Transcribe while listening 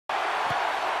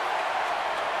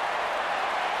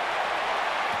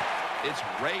It's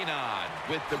Raynon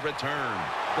with the return.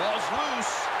 Ball's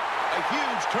loose. A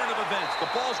huge turn of events. The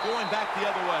ball's going back the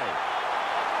other way.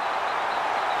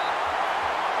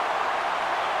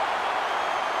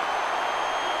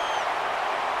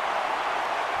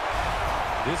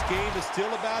 This game is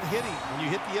still about hitting. When you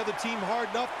hit the other team hard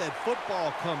enough, that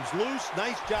football comes loose.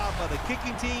 Nice job by the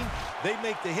kicking team. They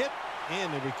make the hit,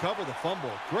 and they recover the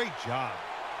fumble. Great job.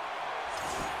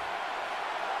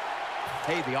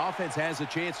 Hey, the offense has a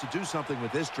chance to do something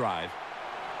with this drive.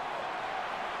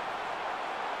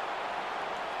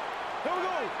 Here we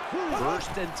go.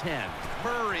 First and 10.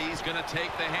 Murray's going to take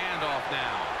the handoff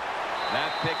now.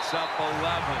 That picks up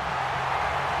 11.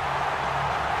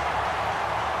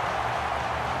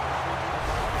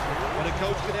 When a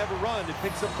coach can have a run, it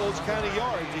picks up those kind of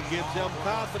yards. It gives them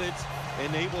confidence,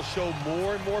 and they will show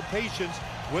more and more patience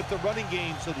with the running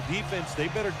game. So the defense, they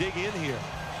better dig in here.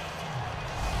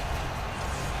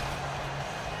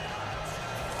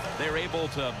 They're able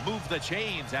to move the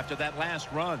chains after that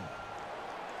last run.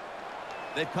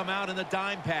 They've come out in the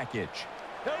dime package.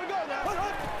 Here we go now.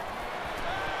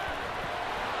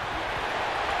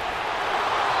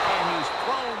 And he's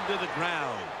thrown to the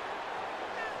ground.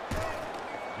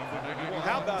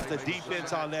 How about the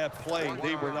defense on that play?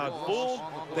 They were not fooled.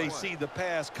 They see the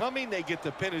pass coming. They get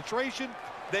the penetration.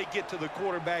 They get to the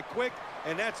quarterback quick.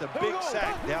 And that's a big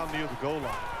sack down near the goal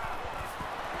line.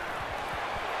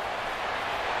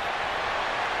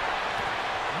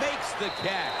 Makes the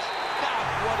catch. Got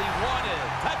what he wanted.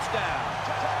 Touchdown.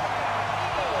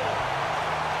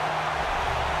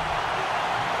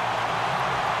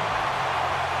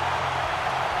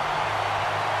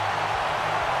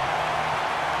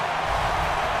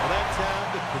 Well, that time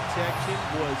the protection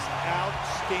was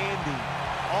outstanding.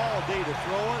 All day to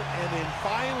throw it. And then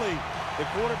finally, the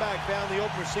quarterback found the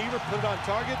open receiver, put it on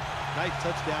target. Nice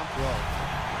touchdown throw.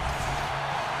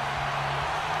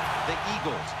 The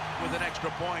Eagles with an extra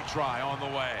point try on the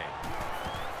way.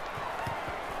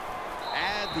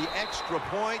 Add the extra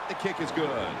point. The kick is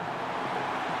good.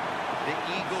 The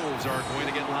Eagles are going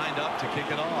to get lined up to kick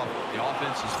it off. The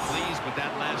offense is pleased with that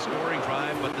last scoring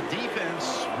drive, but the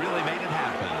defense really made it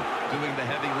happen, doing the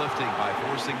heavy lifting by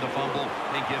forcing the fumble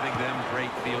and giving them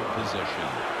great field position.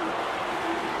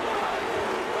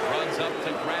 Runs up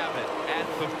to grab it at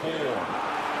the 4.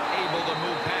 Able to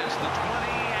move past the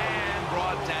 20 and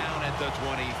brought down at the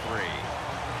 23.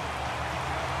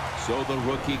 So the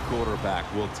rookie quarterback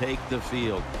will take the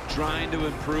field, trying to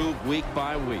improve week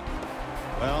by week.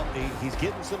 Well, he's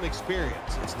getting some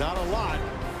experience. It's not a lot,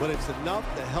 but it's enough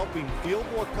to help him feel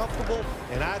more comfortable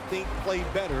and I think play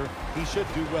better. He should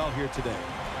do well here today.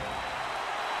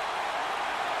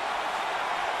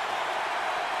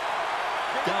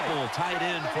 Double tight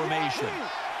end formation.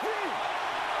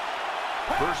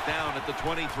 First down at the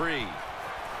 23.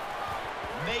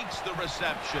 Makes the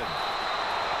reception.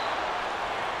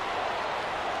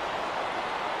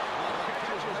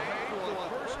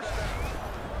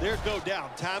 There's no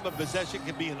doubt time of possession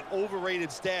can be an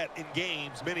overrated stat in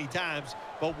games many times,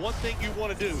 but one thing you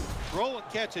want to do, throw and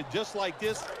catch it just like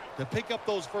this to pick up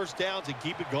those first downs and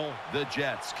keep it going. The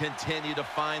Jets continue to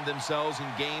find themselves in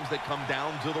games that come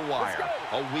down to the wire.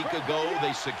 A week ago,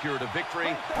 they secured a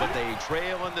victory, but they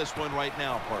trail in this one right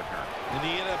now, partner. In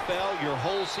the NFL, your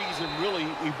whole season really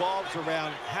evolves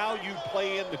around how you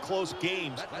play in the close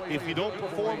games. If you don't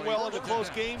perform well in the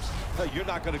close games, you're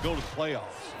not going to go to the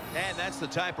playoffs. And that's the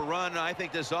type of run I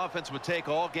think this offense would take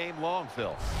all game long,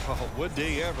 Phil. Oh, would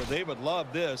they ever? They would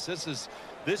love this.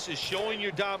 This is showing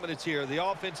your dominance here. The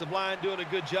offensive line doing a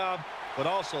good job, but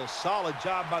also solid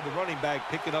job by the running back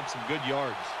picking up some good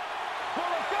yards.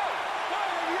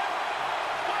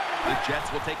 The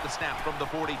Jets will take the snap from the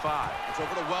 45. It's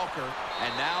over to Welker.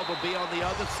 And now they'll be on the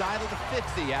other side of the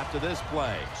 50 after this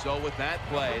play. So with that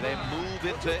play, they move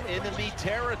into enemy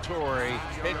territory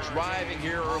and driving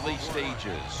here early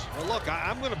stages. Well, look,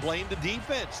 I'm going to blame the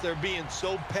defense. They're being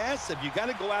so passive. You got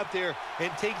to go out there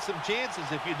and take some chances.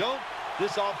 If you don't,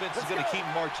 this offense is going to keep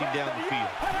marching down the field.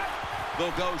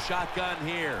 They'll go shotgun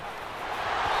here.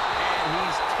 And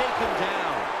he's taken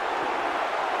down.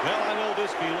 Well, I know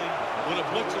this feeling. When a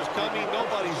blitzer's coming,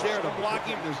 nobody's there to block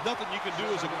him. There's nothing you can do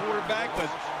as a quarterback, but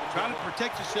try to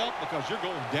protect yourself because you're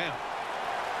going down.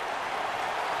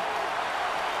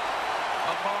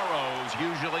 Amaro's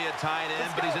usually a tight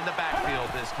end, but he's in the backfield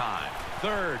this time.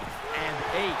 3rd and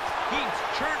 8. He's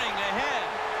churning ahead.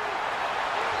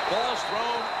 Ball's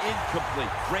thrown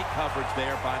incomplete. Great coverage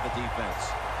there by the defense.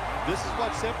 This is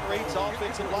what separates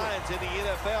offensive lines in the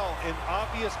NFL in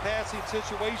obvious passing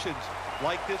situations.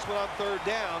 Like this one on 3rd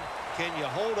down, can you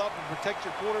hold up and protect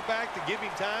your quarterback to give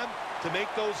him time to make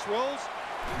those throws?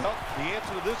 Well, the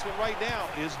answer to this one right now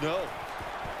is no.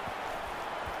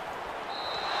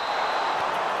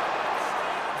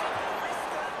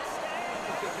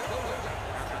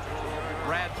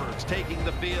 Bradford's taking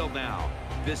the field now.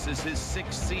 This is his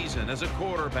 6th season as a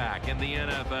quarterback in the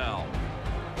NFL.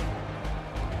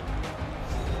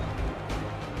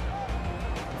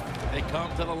 They come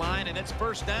to the line, and it's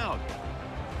first down.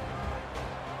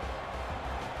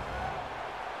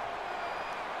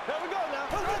 Here we go now.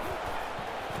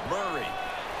 Murray.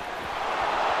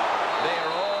 They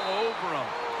are all over him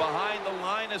behind the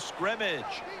line of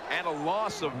scrimmage, and a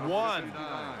loss of 1.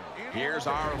 Here's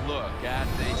our look at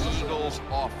the Eagles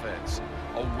offense.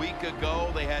 A week ago,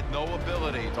 they had no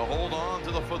ability to hold on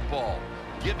to the football,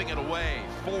 giving it away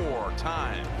 4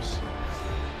 times.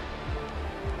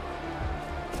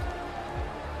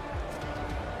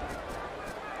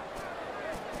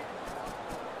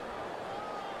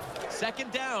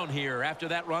 Second down here after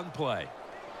that run play.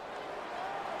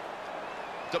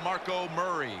 DeMarco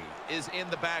Murray is in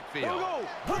the backfield.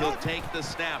 He'll take the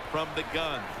snap from the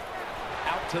gun.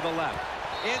 Out to the left.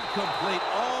 Incomplete.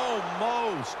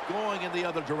 Almost going in the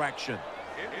other direction.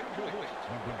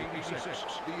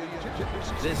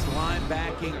 This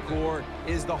linebacking core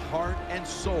is the heart and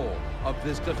soul of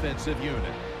this defensive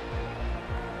unit.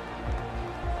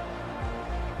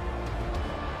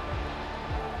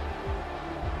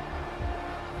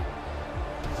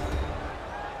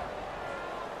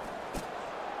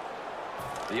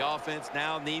 The offense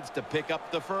now needs to pick up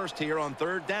the first here on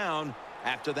 3rd down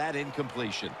after that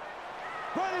incompletion.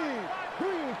 Ready,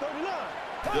 39.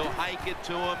 They'll hike it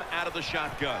to him out of the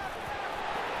shotgun.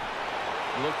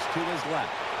 Looks to his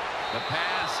left. The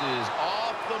pass is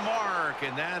off the mark,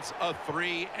 and that's a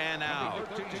 3 and out.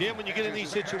 Jim, when you get in these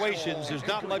situations, there's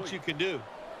not much you can do.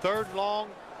 3rd and long,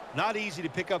 not easy to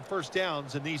pick up first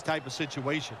downs in these type of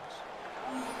situations.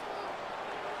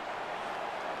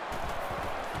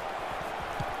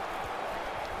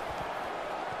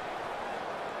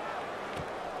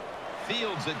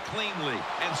 Fields it cleanly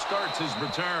and starts his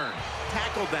return.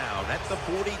 Tackle down at the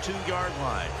 42-yard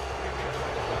line.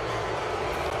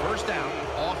 First down,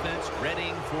 offense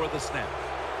readying for the snap.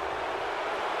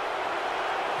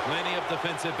 Plenty of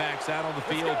defensive backs out on the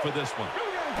field for this one.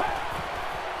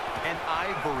 And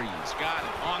Ivory's got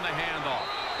it on the handoff.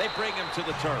 They bring him to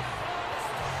the turf.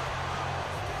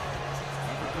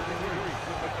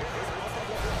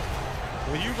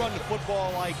 When you run the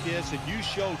football like this and you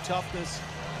show toughness,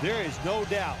 there is no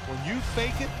doubt when you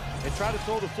fake it and try to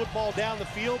throw the football down the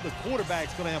field, the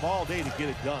quarterback's going to have all day to get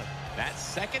it done. That's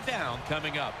second down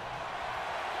coming up.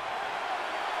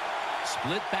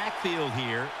 Split backfield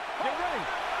here. Get ready.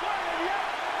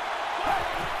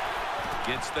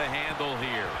 Gets the handle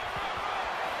here.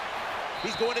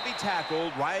 He's going to be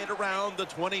tackled right around the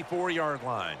 24-yard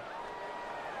line.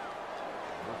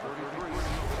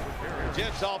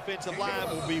 Jets offensive line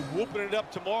will be whooping it up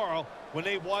tomorrow when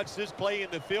they watch this play in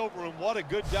the film room. What a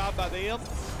good job by them.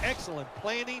 Excellent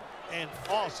planning and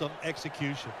awesome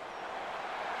execution.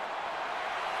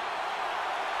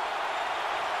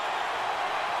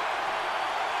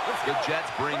 The Jets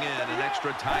bring in an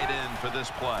extra tight end for this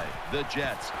play. The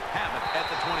Jets have it at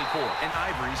the 24, and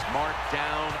Ivory's marked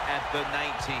down at the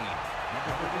 19.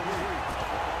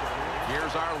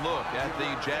 Here's our look at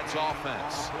the Jets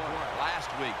offense.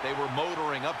 Last week, they were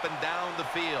motoring up and down the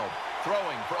field,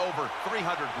 throwing for over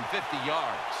 350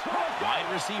 yards. Wide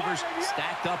receivers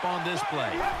stacked up on this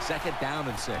play. Second down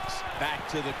and 6. Back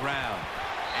to the ground.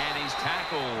 And he's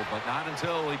tackled, but not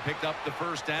until he picked up the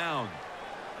first down.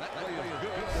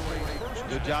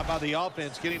 Good job by the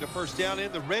offense getting the first down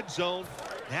in the red zone.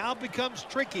 Now it becomes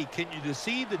tricky. Can you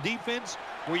deceive the defense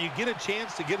where you get a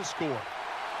chance to get a score?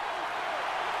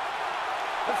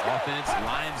 Offense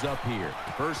lines up here.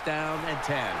 First down and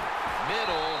 10.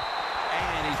 Middle,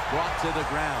 and he's brought to the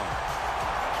ground.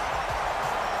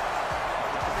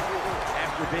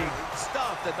 After being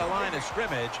stuffed at the line of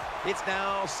scrimmage, it's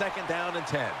now second down and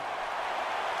 10.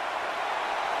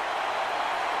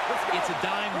 It's a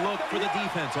dime look for the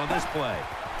defense on this play.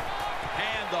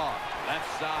 Handoff,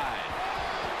 left side.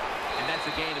 And that's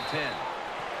a gain of 10.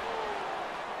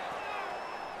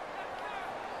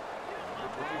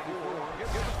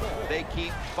 They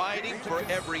keep fighting for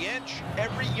every inch,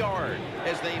 every yard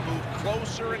as they move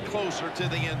closer and closer to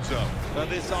the end zone. Now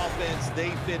this offense,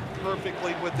 they fit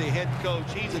perfectly with the head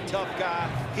coach. He's a tough guy.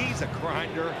 He's a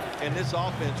grinder. And this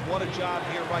offense, what a job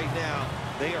here right now.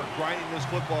 They are grinding this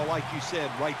football, like you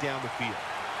said, right down the field.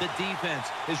 The defense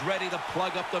is ready to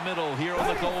plug up the middle here on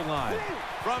the goal line.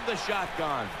 From the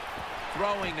shotgun,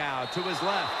 throwing now to his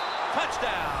left.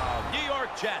 Touchdown, New York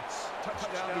Jets.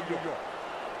 Touchdown, New York.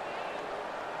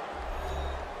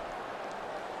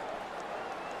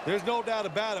 There's no doubt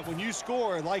about it. When you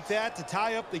score like that to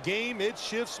tie up the game, it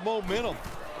shifts momentum.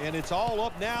 And it's all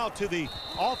up now to the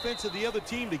offense of the other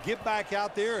team to get back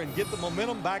out there and get the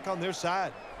momentum back on their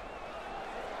side.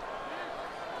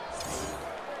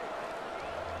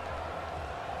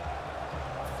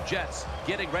 Jets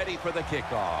getting ready for the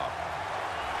kickoff.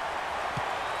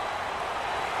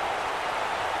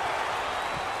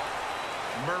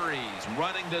 Murray's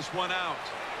running this one out.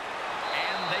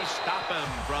 And they stop him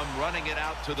from running it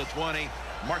out to the 20.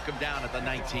 Mark him down at the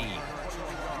 19.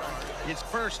 It's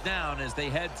first down as they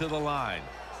head to the line.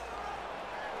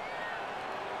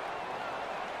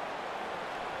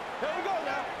 Here we go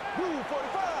now. Rule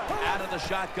 45. Out of the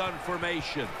shotgun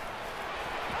formation.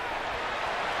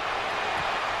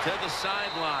 To the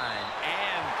sideline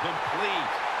and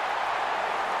complete.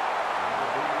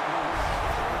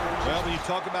 Well, when you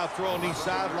talk about throwing these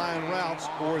sideline routes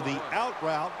or the out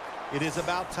route, it is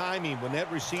about timing. When that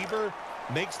receiver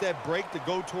makes that break to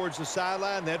go towards the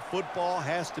sideline, that football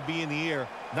has to be in the air.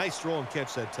 Nice throw and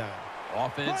catch that time.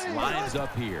 Offense lines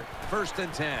up here. First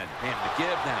and 10. And the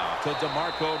give now to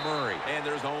DeMarco Murray. And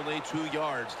there's only 2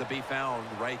 yards to be found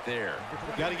right there.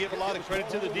 Got to give a lot of credit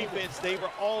to the defense. They were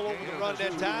all over the run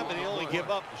that time, and they only give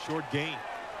up a short gain.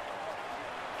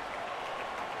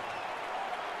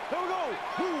 Here we go.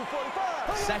 Rule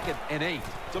 45. Second and 8.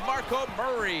 DeMarco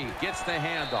Murray gets the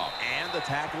handoff. And the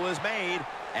tackle is made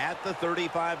at the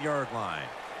 35-yard line.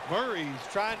 Murray's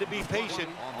trying to be patient,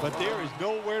 but there is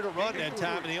nowhere to run that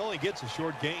time, and he only gets a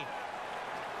short gain.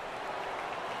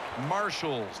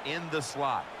 Marshall's in the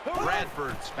slot.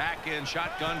 Bradford's back in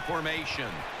shotgun formation.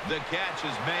 The catch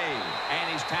is made,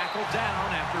 and he's tackled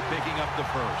down after picking up the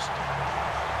first.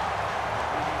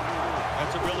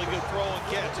 That's a really good throw and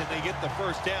catch, and they get the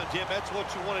first down. Jim, that's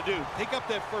what you want to do. Pick up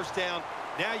that first down.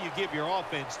 Now you give your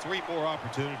offense 3 more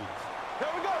opportunities. Here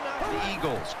we go now. The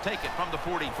Eagles take it from the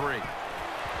 43.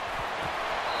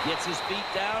 Gets his feet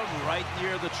down right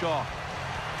near the chalk.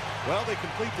 Well, they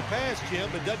complete the pass, Jim,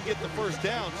 but doesn't get the first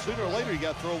down. Sooner or later, you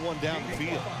got to throw one down the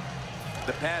field.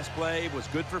 The pass play was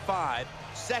good for 5.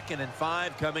 Second and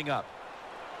 5 coming up.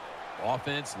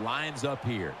 Offense lines up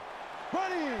here.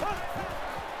 Ready.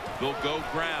 They'll go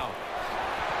ground.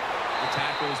 The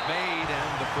tackle is made,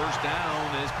 and the first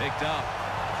down is picked up.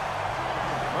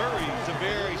 Murray's a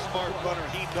very smart runner.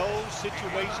 He knows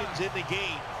situations in the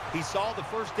game. He saw the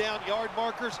first down yard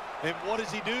markers, and what does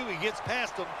he do? He gets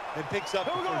past them and picks up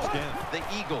the first down. The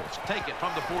Eagles take it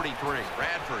from the 43.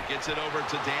 Bradford gets it over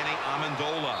to Danny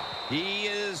Amendola. He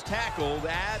is tackled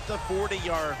at the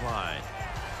 40-yard line.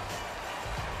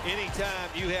 Anytime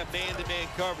you have man-to-man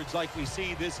coverage like we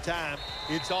see this time,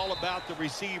 it's all about the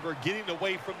receiver getting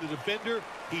away from the defender.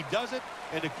 He does it,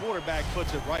 and the quarterback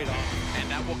puts it right on. And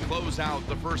that will close out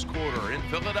the first quarter in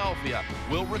Philadelphia.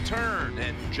 We'll return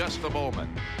in just a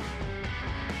moment.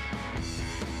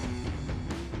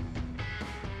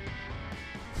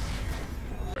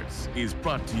 Is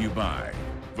brought to you by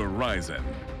Verizon.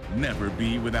 Never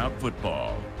be without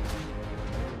football.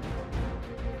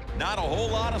 Not a whole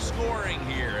lot of scoring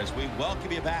here as we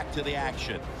welcome you back to the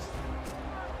action.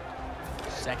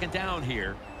 Second down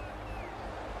here.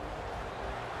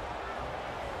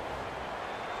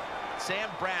 Sam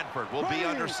Bradford will be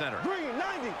under center.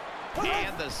 390.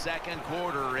 And the second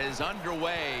quarter is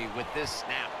underway with this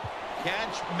snap.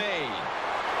 Catch made.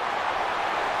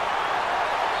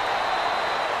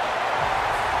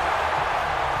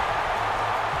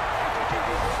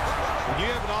 When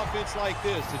you have an offense like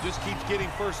this that just keeps getting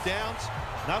first downs,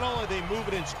 not only are they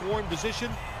moving in scoring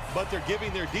position, but they're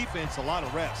giving their defense a lot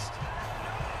of rest.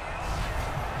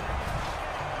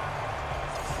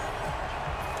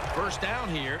 First down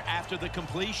here after the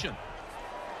completion.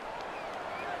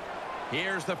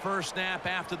 Here's the first snap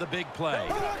after the big play.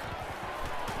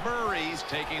 Murray's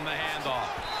taking the handoff.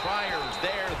 Pryor's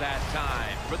there that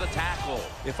time for the tackle.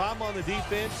 If I'm on the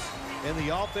defense and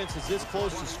the offense is this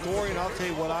close to scoring, I'll tell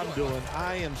you what I'm doing.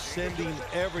 I am sending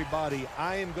everybody.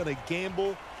 I am going to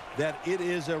gamble that it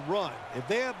is a run. If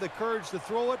they have the courage to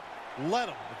throw it, let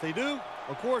them. If they do,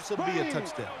 of course, it'll be a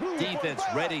touchdown. Defense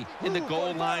ready in the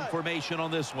goal line formation on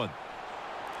this one.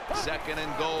 Second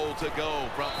and goal to go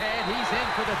from. And he's in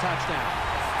for the touchdown.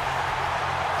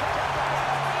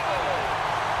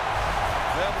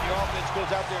 Well, when your offense goes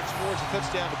out there and scores a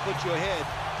touchdown to put you ahead,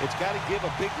 it's got to give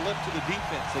a big lift to the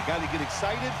defense. They got to get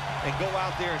excited and go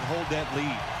out there and hold that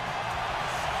lead.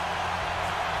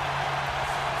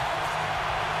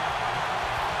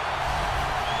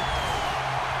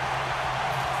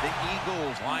 The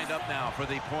Eagles lined up now for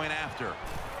the point after.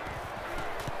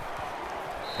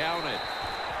 Counted.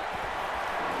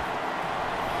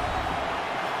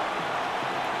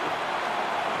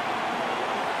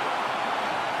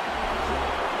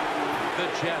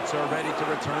 Jets are ready to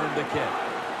return the kick.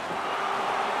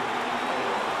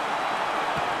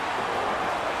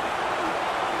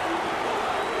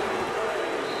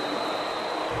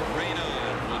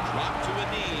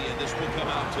 Come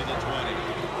out to the 20.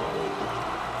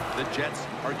 The Jets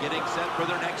are getting set for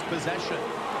their next possession.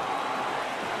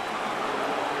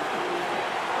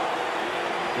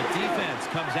 The defense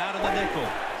comes out in the nickel.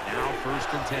 Now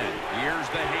 1st and 10. Here's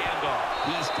the handoff.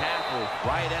 He's tackled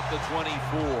right at the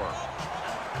 24.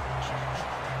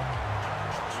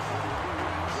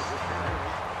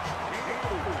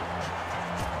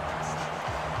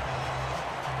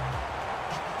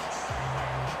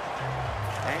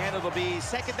 And it'll be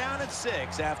 2nd down and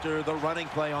 6 after the running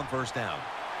play on 1st down.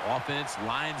 Offense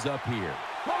lines up here.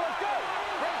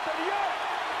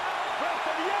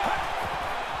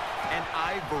 And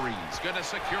Ivory's going to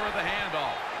secure the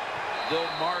handoff.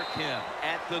 They'll mark him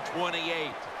at the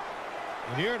 28.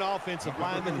 When you're an offensive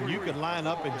lineman and you can line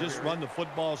up and just run the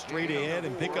football straight ahead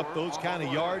and pick up those kind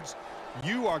of yards,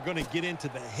 you are going to get into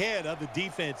the head of the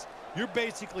defense. You're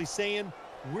basically saying,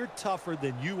 we're tougher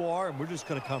than you are, and we're just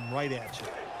going to come right at you.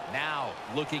 Now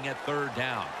looking at 3rd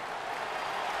down.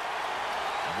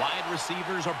 Wide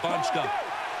receivers are bunched up.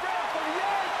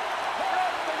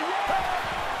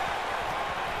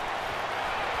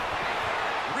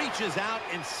 Reaches out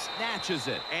and snatches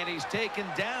it. And he's taken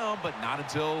down, but not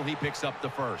until he picks up the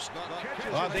 1st.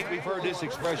 Well, I think we've heard this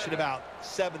expression about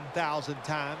 7,000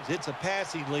 times. It's a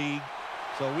passing league,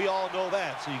 so we all know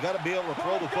that. So you got to be able to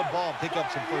throw the football and pick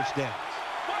up some 1st downs.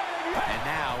 And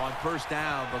now on 1st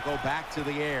down, they'll go back to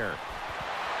the air.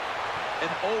 An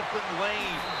open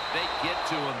lane. They get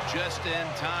to him just in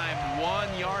time.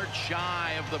 1 yard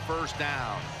shy of the 1st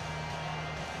down.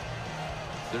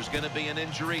 There's going to be an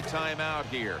injury timeout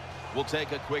here. We'll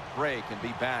take a quick break and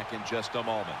be back in just a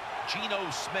moment. Geno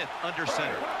Smith under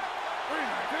center.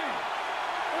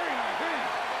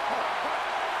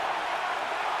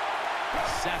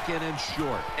 2nd and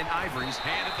short. And Ivory's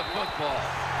handed the football.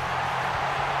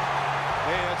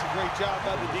 Hey, that's a great job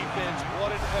by the defense.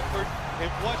 What an effort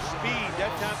and what speed. That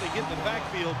time they get in the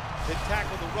backfield and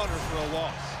tackle the runner for a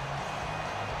loss.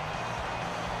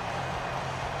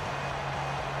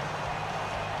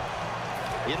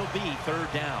 It'll be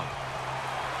 3rd down.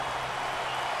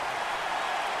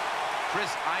 Chris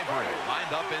Ivory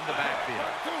lined up in the backfield.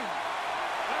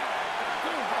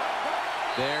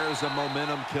 There's a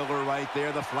momentum killer right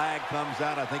there. The flag comes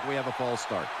out. I think we have a false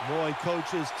start. Boy,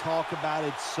 coaches talk about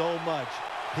it so much.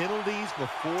 Penalties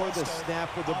before the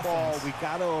snap of the ball. We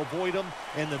got to avoid them.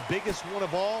 And the biggest one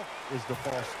of all is the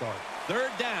false start.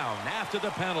 3rd down after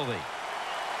the penalty.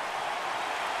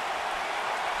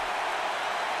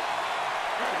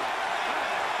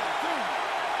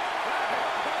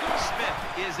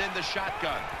 Smith is in the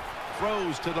shotgun.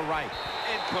 Throws to the right.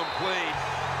 Incomplete.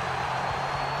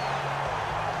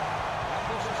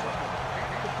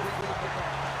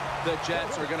 The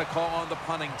Jets are going to call on the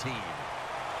punting team.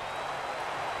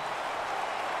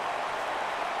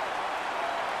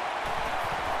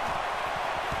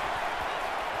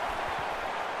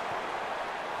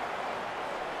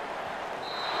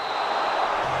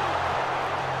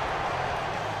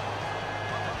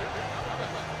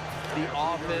 The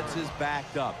offense is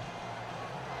backed up.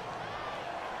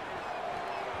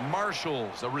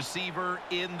 Marshall's a receiver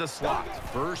in the slot.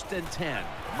 1st and 10.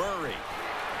 Murray.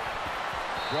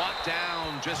 Brought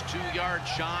down just 2 yards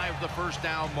shy of the 1st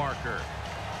down marker.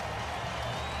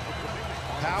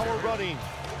 Power running.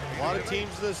 A lot of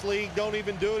teams in this league don't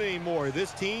even do it anymore.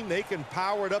 This team, they can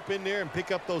power it up in there and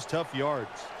pick up those tough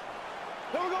yards.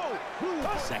 Here we go.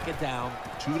 2nd down,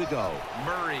 2 to go.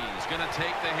 Murray's going to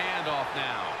take the handoff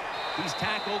now. He's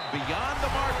tackled beyond the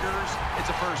markers. It's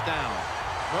a 1st down.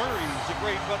 Murray's a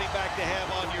great running back to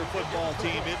have on your football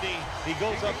team, isn't he? He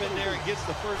goes up in there and gets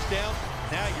the 1st down.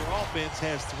 Now your offense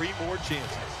has 3 more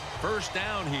chances. 1st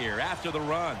down here after the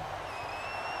run.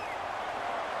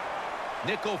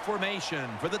 Nickel formation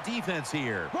for the defense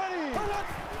here.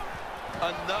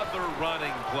 Another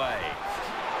running play.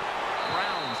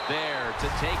 Brown's there to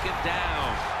take it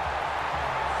down.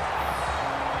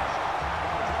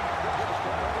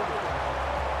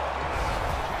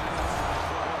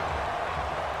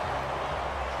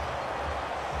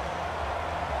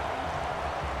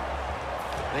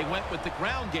 They went with the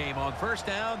ground game on 1st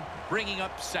down, bringing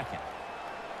up 2nd.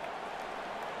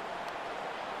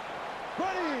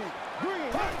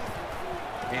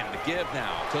 And the give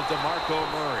now to DeMarco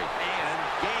Murray. And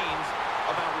gains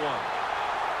about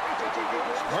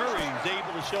 1. Murray's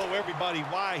able to show everybody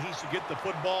why he should get the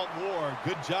football more.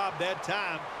 Good job that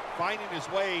time, finding his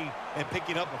way and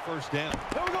picking up a 1st down.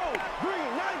 Here we go.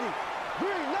 Green 90.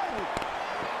 Green 90.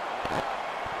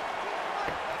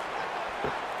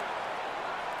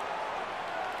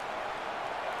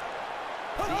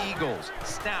 Eagles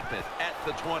snap it at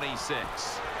the 26.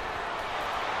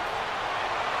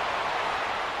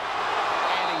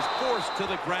 And he's forced to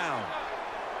the ground.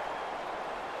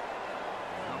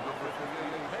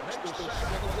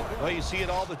 Well, you see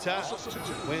it all the time.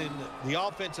 When the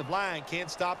offensive line can't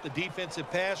stop the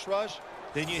defensive pass rush,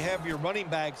 then you have your running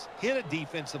backs hit a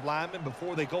defensive lineman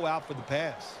before they go out for the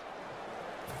pass.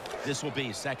 This will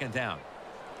be second down.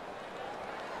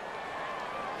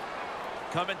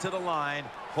 Coming to the line,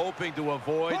 hoping to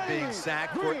avoid being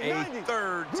sacked for a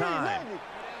third time.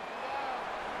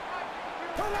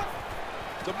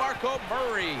 DeMarco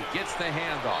Murray gets the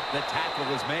handoff. The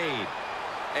tackle is made.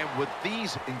 And with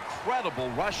these incredible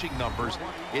rushing numbers,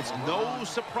 it's no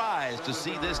surprise to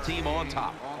see this team on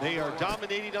top. They are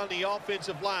dominating on the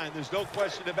offensive line. There's no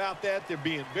question about that. They're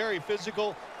being very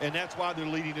physical, and that's why they're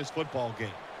leading this football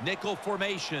game. Nickel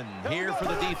formation here for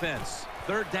the defense.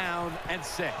 Third down and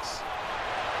 6.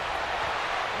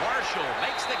 Marshall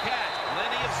makes the catch.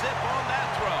 Plenty of zip on that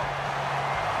throw.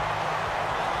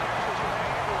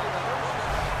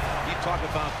 You talk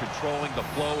about controlling the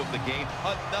flow of the game.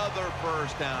 Another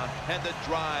first down, and the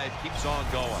drive keeps on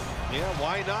going. Yeah,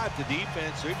 why not? The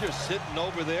defense, they're just sitting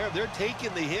over there. They're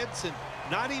taking the hits and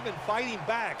not even fighting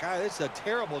back. It's a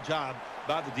terrible job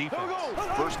by the defense.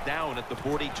 First down at the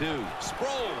 42.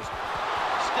 Sproles.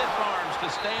 Stiff arms to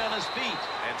stay on his feet.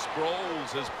 And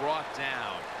Sproles is brought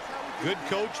down. Good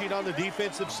coaching on the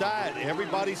defensive side.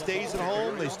 Everybody stays at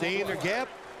home. They stay in their gap,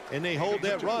 and they hold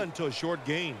that run to a short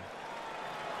gain.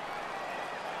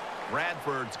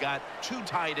 Bradford's got 2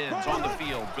 tight ends on the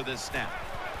field for this snap.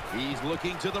 He's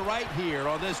looking to the right here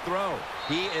on this throw.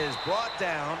 He is brought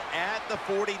down at the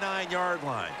 49-yard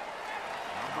line.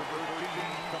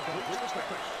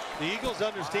 The Eagles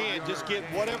understand just get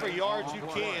whatever yards you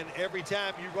can every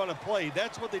time you're going to play.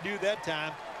 That's what they do that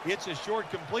time. It's a short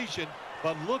completion,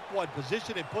 but look what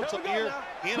position it puts them here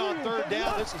in on third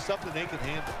down. This is something they can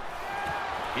handle.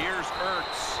 Here's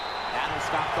Ertz. That'll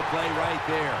stop the play right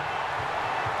there.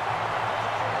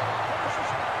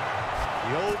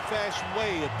 The old-fashioned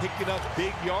way of picking up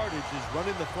big yardage is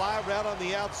running the fly route on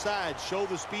the outside. Show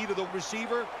the speed of the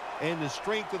receiver and the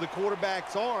strength of the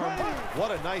quarterback's arm.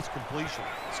 What a nice completion.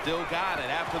 Still got it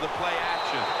after the play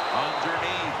action.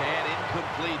 Underneath and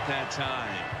incomplete that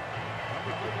time.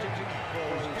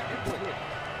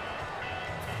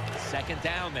 Second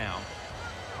down now.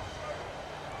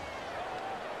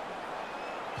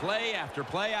 Play after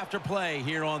play after play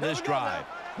here on this drive.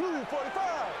 Blue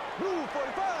 45. Blue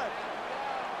 45.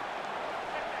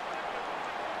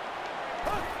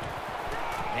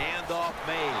 Handoff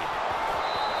made.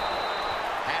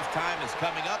 Halftime is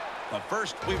coming up, but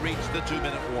first we reach the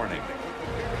 2-minute warning.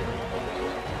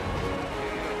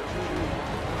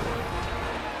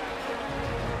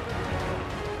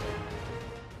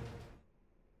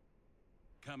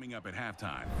 Coming up at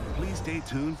halftime, please stay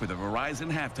tuned for the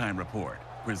Verizon Halftime Report,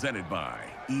 presented by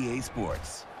EA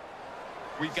Sports.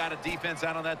 We've got a defense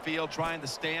out on that field trying to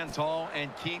stand tall and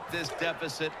keep this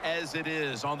deficit as it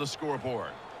is on the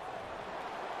scoreboard.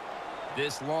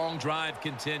 This long drive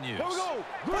continues.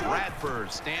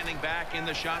 Bradford standing back in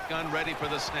the shotgun, ready for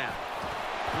the snap.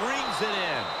 Brings it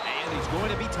in, and he's going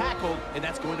to be tackled, and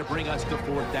that's going to bring us to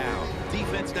fourth down.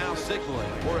 Defense now signaling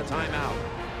for a timeout.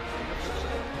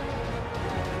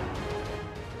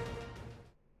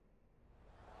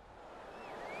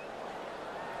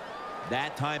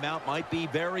 That timeout might be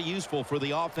very useful for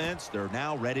the offense. They're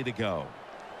now ready to go.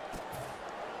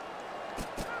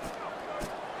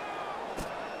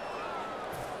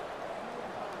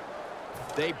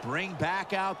 They bring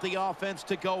back out the offense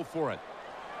to go for it.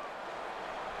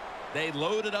 They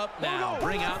load it up now,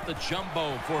 bring out the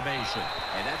jumbo formation,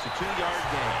 and that's a 2-yard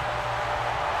gain.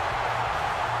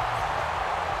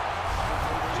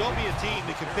 Show me a team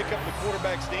that can pick up the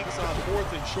quarterback sneaks on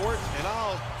 4th and short, and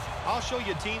I'll show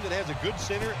you a team that has a good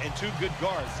center and 2 good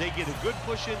guards. They get a good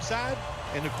push inside,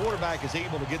 and the quarterback is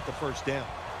able to get the first down.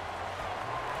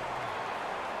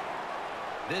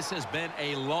 This has been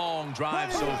a long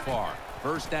drive so far.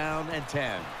 First down and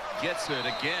 10. Gets it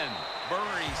again.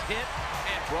 Murray's hit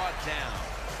and brought down.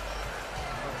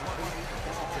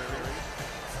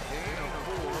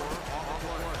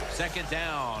 Second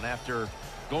down after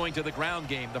going to the ground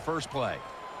game the first play.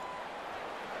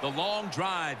 The long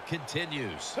drive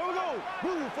continues. Here we go.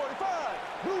 Blue 45.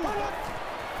 Blue 45.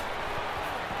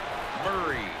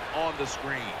 Murray on the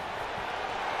screen.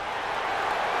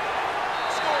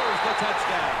 Scores the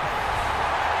touchdown.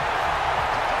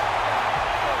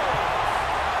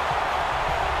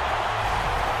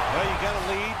 Well, you got a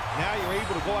lead. Now you're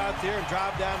able to go out there and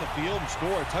drive down the field and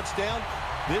score a touchdown.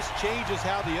 This changes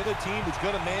how the other team is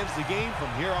going to manage the game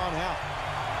from here on out.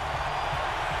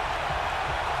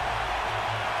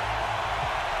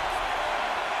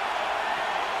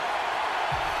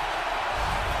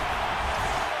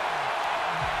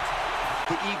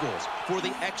 Eagles for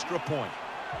the extra point.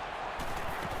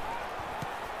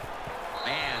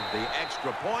 And the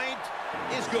extra point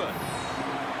is good.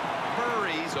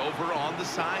 Murray's over on the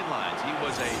sidelines. He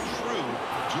was a true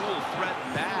dual threat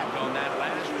back on that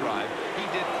last drive. He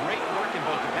did great work in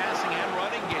both the passing and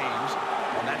running games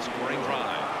on that scoring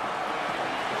drive.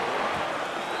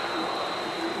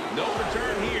 No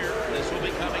return here. This will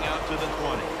be coming out to the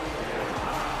 20.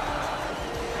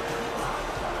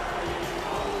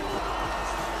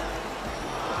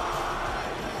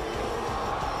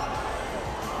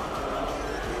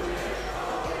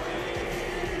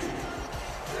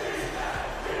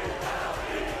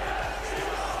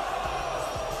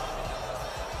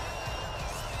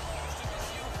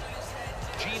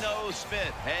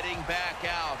 Smith heading back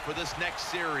out for this next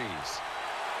series.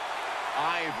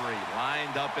 Ivory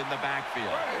lined up in the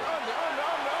backfield.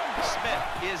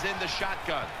 Smith is in the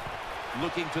shotgun.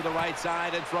 Looking to the right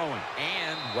side and throwing.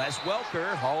 And Wes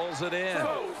Welker hauls it in.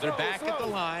 They're back at the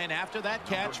line after that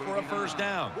catch for a first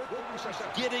down.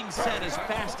 Getting set as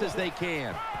fast as they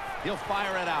can. He'll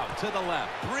fire it out to the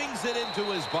left. Brings it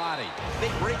into his body.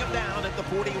 They bring him down at the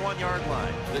 41-yard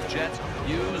line. The Jets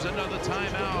use another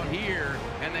timeout here,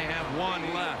 and they have one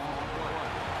left.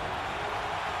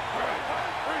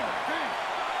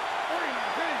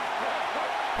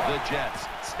 The Jets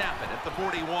snap it at the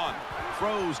 41.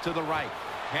 Throws to the right.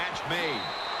 Catch made.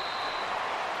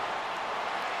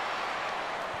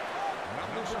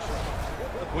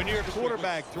 When you're a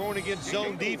quarterback throwing against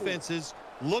zone defenses,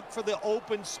 look for the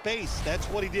open space. That's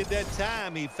what he did that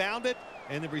time. He found it,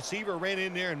 and the receiver ran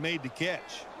in there and made the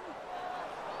catch.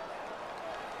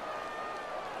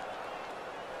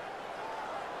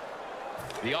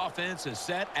 The offense is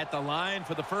set at the line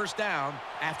for the first down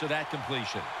after that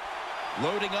completion.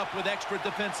 Loading up with extra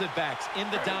defensive backs in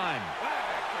the dime.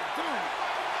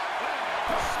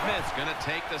 Smith's going to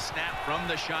take the snap from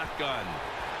the shotgun.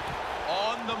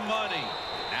 On the money.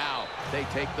 Now they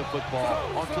take the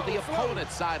football onto the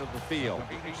opponent's side of the field.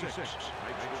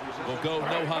 Will go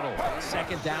no huddle.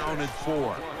 Second down and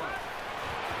 4.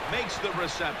 Makes the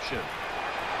reception.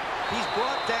 He's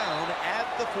brought down at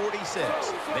the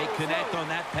 46. They connect on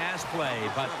that pass play,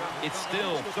 but it's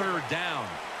still third down.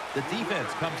 The defense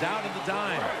comes out in the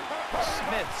dime.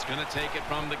 Smith's going to take it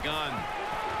from the gun.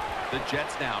 The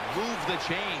Jets now move the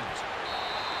chains.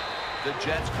 The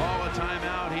Jets call a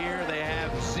timeout here. They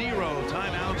have 0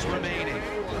 timeouts remaining.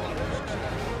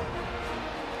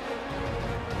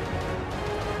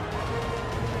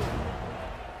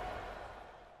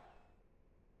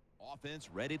 Offense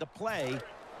ready to play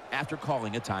after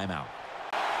calling a timeout.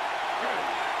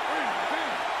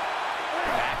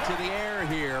 Back to the air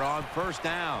here on first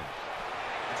down.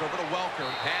 It's over to Welker.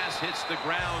 Pass hits the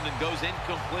ground and goes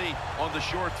incomplete on the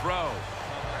short throw.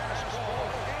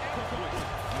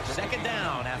 Second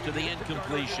down after the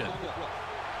incompletion.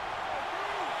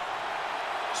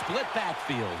 Split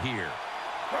backfield here.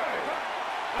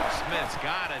 Smith's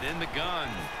got it in the gun.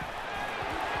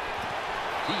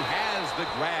 He has the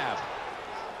grab.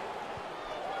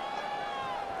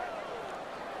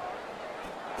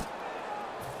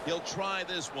 He'll try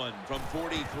this one from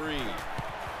 43.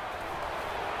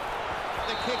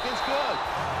 The kick is good.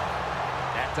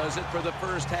 That does it for the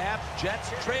first half.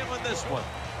 Jets trailing this one.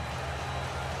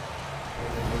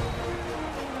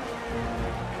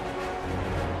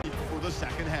 For the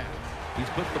second half. He's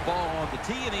put the ball on the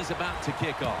tee and he's about to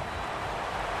kick off.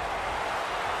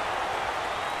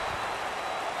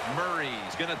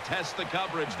 Murray's going to test the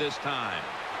coverage this time.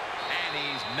 And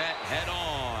he's met head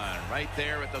on right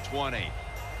there at the 20.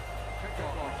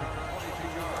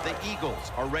 The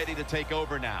Eagles are ready to take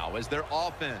over now as their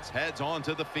offense heads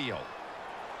onto the field.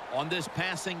 On this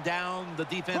passing down, the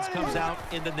defense comes out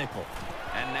in the nickel.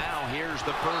 And now here's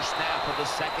the first snap of the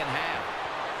second half.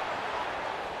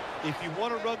 If you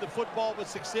want to run the football with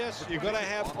success, you're going to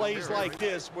have plays like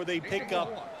this where they pick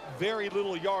up very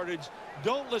little yardage.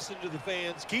 Don't listen to the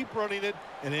fans. Keep running it,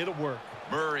 and it'll work.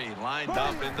 Murray lined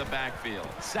up in the backfield.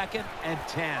 2nd and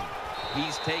 10.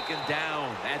 He's taken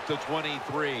down at the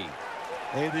 23.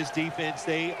 Hey, this defense,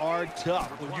 they are tough.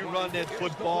 When you run that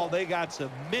football, they got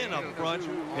some men up front,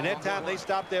 and that time they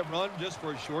stopped that run just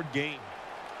for a short gain.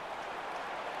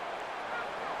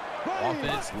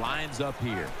 Offense lines up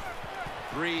here.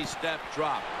 3-step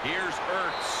drop. Here's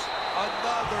Ertz.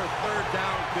 Another third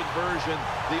down conversion.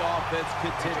 The offense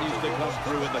continues to come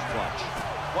through in the clutch.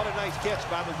 What a nice catch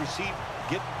by the receiver.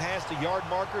 Getting past the yard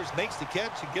markers, makes the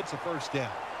catch, and gets a first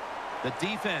down. The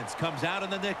defense comes out in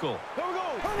the nickel.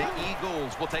 The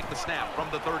Eagles will take the snap from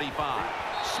the 35.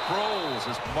 Sproles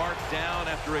is marked down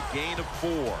after a gain of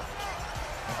 4.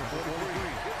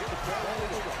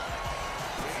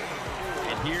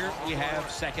 And Here we have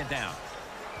second down.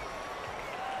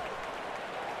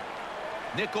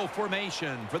 Nickel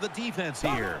formation for the defense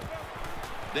here.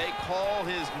 They call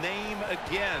his name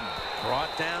again.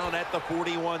 Brought down at the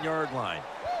 41-yard line.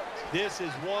 This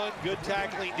is one good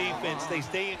tackling defense. They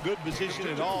stay in good position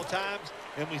at all times,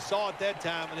 and we saw it that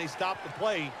time, and they stopped the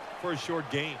play for a short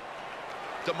gain.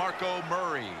 DeMarco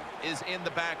Murray is in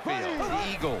the backfield.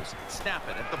 The Eagles snap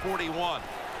it at the 41.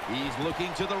 He's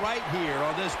looking to the right here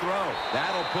on this throw.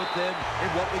 That'll put them in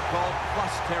what we call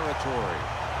plus territory.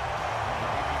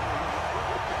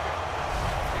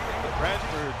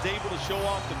 Bradford's able to show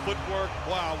off the footwork.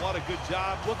 Wow, what a good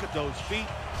job. Look at those feet.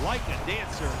 Like a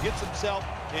dancer. Gets himself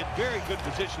in very good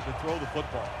position to throw the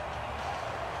football.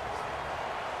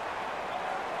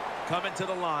 Coming to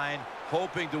the line,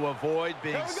 hoping to avoid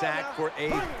being sacked for a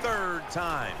third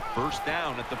time. First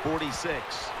down at the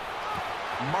 46.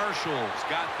 Marshall's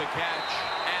got the catch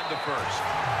and the first.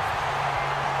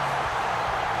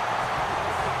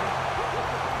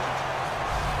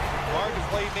 Hard to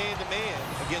play man-to-man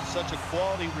against such a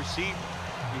quality receiver.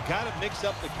 You kind of mix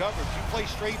up the coverage. You play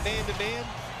straight man-to-man,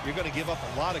 you're going to give up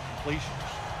a lot of completions.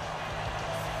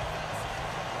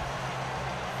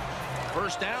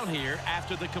 First down here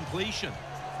after the completion.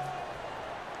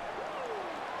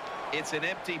 It's an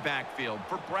empty backfield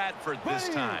for Bradford this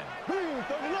time.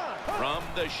 From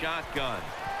the shotgun.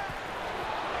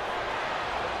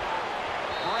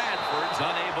 Bradford's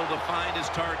unable to find his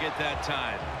target that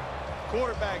time.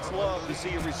 Quarterbacks love to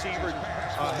see a receiver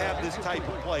have this type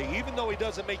of play. Even though he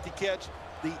doesn't make the catch,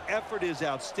 the effort is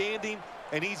outstanding,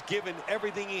 and he's given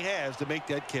everything he has to make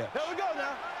that catch. Here we go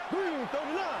now.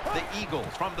 The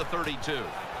Eagles from the 32.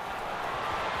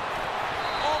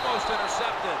 Almost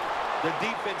intercepted. The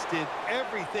defense did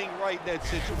everything right in that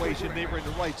situation. They were in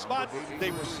the right spot.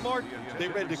 They were smart. They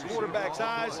read the quarterback's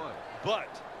eyes, but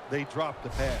they dropped the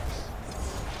pass.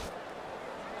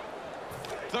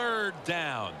 Third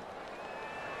down.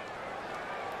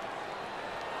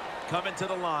 Coming to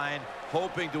the line,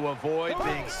 hoping to avoid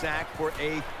being sacked for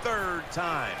a third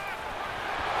time.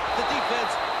 The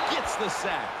defense gets the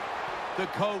sack. The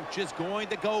coach is going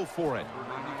to go for it.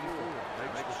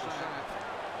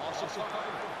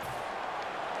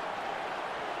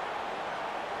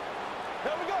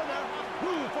 Here we go now.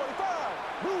 Move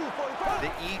 45. Move 45.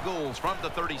 The Eagles from the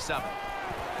 37.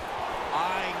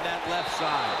 Eyeing that left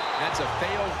side. That's a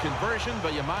failed conversion,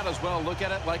 but you might as well look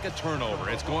at it like a turnover.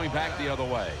 It's going back the other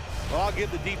way. Well, I'll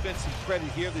give the defense some credit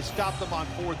here. They stopped them on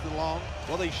 4th and long.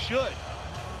 Well, they should.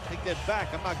 Take that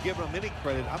back. I'm not giving them any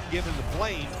credit. I'm giving the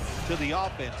blame to the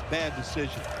offense. Bad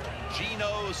decision.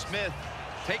 Geno Smith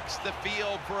takes the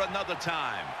field for another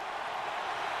time.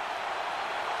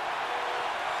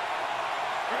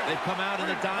 They've come out in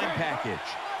the dime package.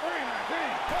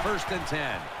 First and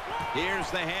 10.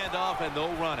 Here's the handoff, and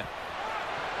they'll run it.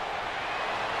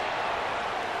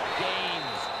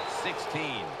 Gains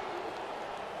 16.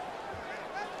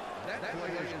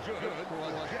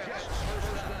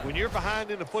 When you're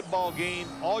behind in a football game,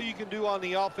 all you can do on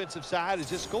the offensive side is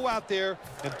just go out there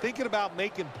and thinking about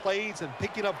making plays and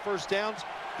picking up first downs.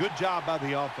 Good job by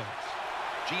the offense.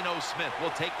 Geno Smith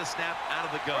will take the snap out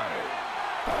of the gun.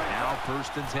 Now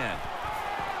first and 10.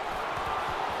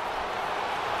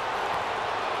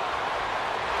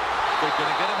 They're going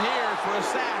to get him here for a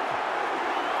sack.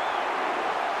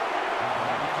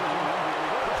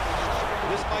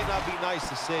 This might not be nice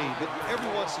to say, but every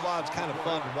once in a while it's kind of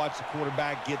fun to watch the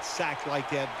quarterback get sacked like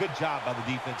that. Good job by the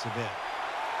defensive end.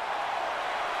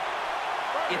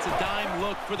 It's a dime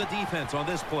look for the defense on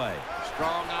this play.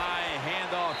 Strong eye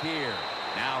handoff here.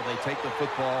 Now they take the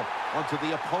football onto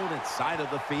the opponent's side of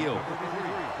the field.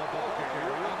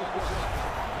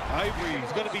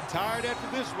 Ivory's going to be tired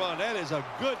after this run. That is a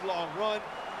good long run.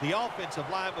 The offensive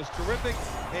line was terrific,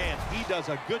 and he does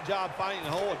a good job finding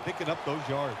the hole and picking up those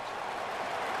yards.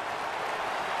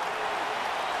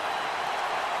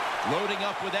 Loading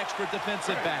up with extra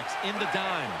defensive backs in the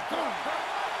dime.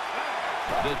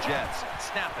 The Jets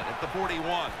snap it at the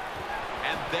 41.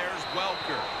 And there's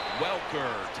Welker.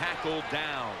 Welker tackled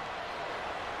down.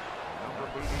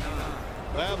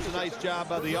 That was a nice job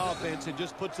by the offense. It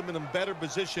just puts them in a better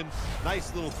position.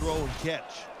 Nice little throw and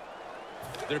catch.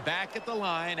 They're back at the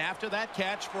line after that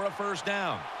catch for a first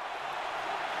down.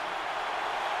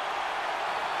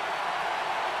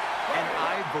 And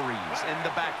Ivory's in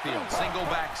the backfield. Single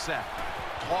back set.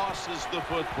 Tosses the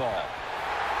football.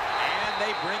 And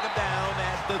they bring him down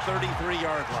at the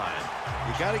 33-yard line.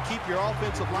 You got to keep your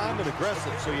offensive lineman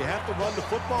aggressive, so you have to run the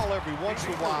football every once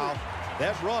in a while.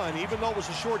 That run, even though it was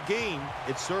a short game,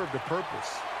 it served a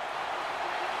purpose.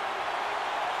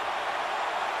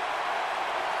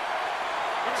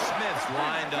 Smith defense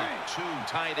lined up. 2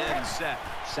 tight ends set.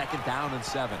 2nd down and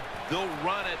 7. They'll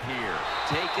run it here.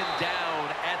 Taken down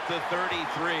at the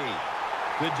 33.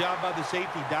 Good job by the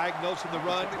safety diagnosing the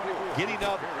run, getting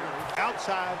up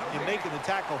outside and making the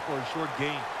tackle for a short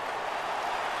gain.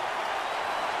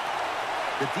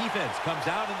 The defense comes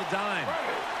out in the dime.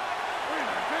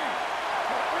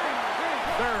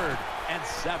 3rd and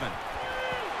 7.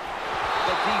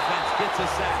 The defense gets a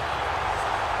sack.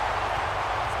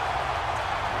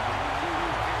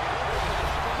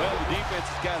 Well, the defense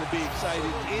has got to be excited.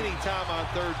 Anytime on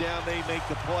 3rd down they make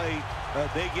the play,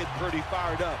 they get pretty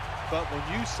fired up. But when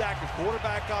you sack a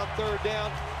quarterback on 3rd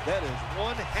down, that is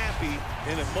one happy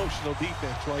and emotional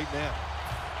defense right now.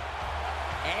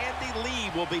 Andy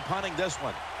Lee will be punting this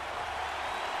one.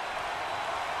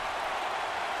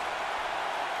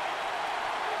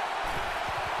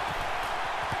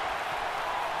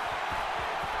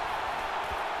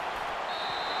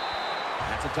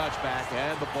 That's a touchback,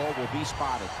 and the ball will be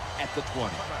spotted at the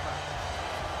 20.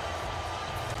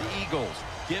 The Eagles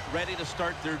get ready to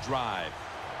start their drive.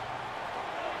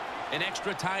 An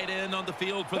extra tight end on the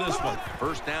field for this one.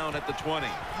 1st down at the 20.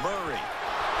 Murray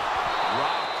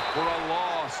rocked for a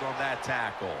loss on that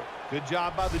tackle. Good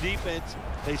job by the defense.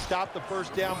 They stopped the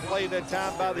 1st down play that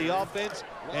time by the offense,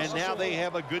 and now they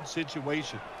have a good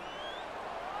situation.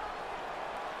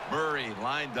 Murray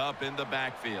lined up in the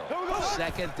backfield.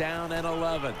 2nd down and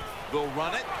 11. They'll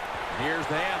run it. Here's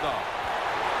the handoff.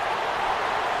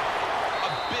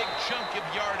 A big chunk of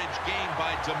yardage gained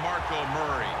by DeMarco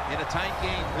Murray. In a tight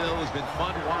game, Bill, has been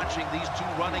fun watching these 2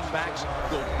 running backs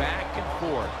go back and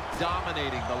forth,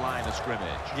 dominating the line of scrimmage.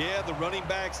 Yeah, the running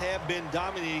backs have been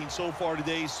dominating so far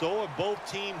today. So have both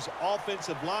teams'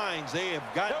 offensive lines. They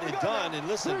have gotten it done. And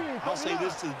listen, I'll say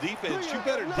this to the defense. You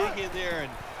better dig in there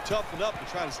and toughen up and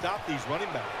try to stop these running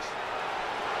backs.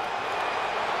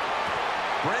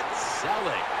 Brent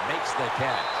Selleck makes the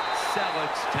catch.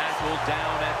 Selleck's tackled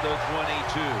down at the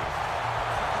 22.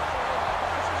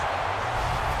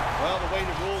 Well, the way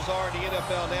the rules are in the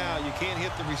NFL now, you can't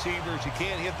hit the receivers, you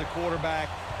can't hit the quarterback.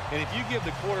 And if you give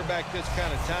the quarterback this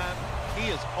kind of time,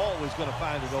 he is always going to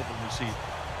find an open receiver.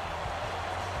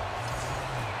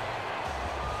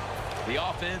 The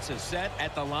offense is set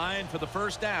at the line for the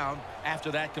 1st down after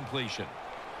that completion.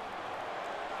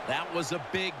 That was a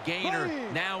big gainer.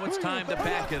 Now it's time to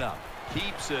back it up.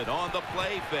 Keeps it on the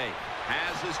play fake.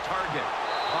 Has his target.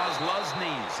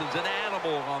 Kozlowski sends an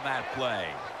animal on that play.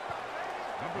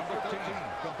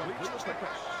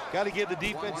 Got to give the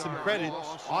defense some credit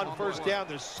on 1st down.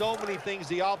 There's so many things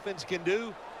the offense can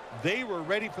do. They were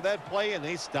ready for that play, and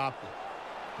they stopped it.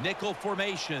 Nickel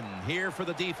formation here for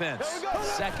the defense.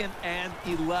 2nd and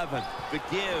 11. The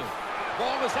give.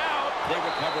 Ball is out. They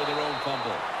recover their own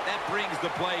fumble. That brings the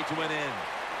play to an end.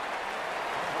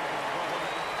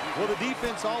 Well, the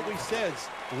defense always says,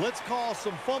 let's cause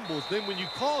some fumbles. Then when you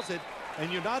cause it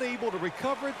and you're not able to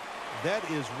recover it, that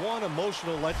is one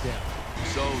emotional letdown.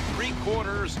 So 3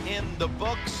 quarters in the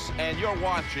books, and you're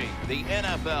watching the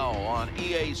NFL on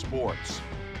EA Sports.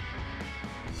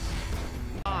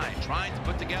 Trying to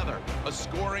put together a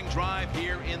scoring drive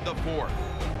here in the 4th.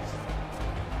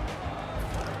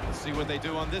 Let's see what they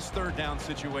do on this 3rd down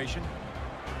situation.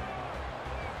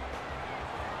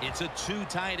 It's a 2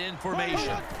 tight end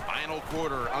formation. Final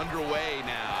quarter underway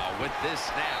now with this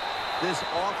snap. This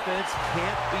offense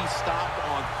can't be stopped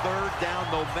on 3rd down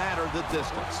no matter the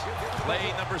distance.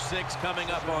 Play number 6 coming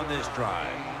up on this drive.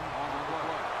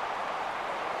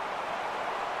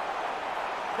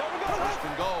 1st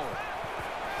and goal.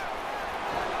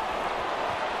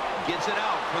 Gets it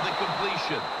out for the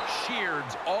completion.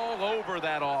 Sheards all over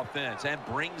that offense and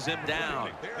brings him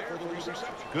down.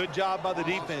 Good job by the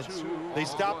defense. They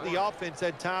stopped the offense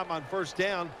that time on 1st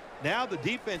down. Now the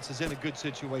defense is in a good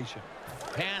situation.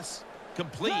 Pass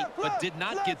complete, but did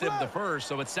not get them the first,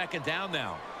 so it's 2nd down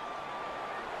now.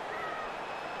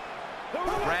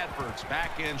 Bradford's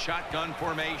back in shotgun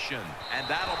formation, and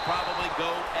that'll probably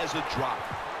go as a drop.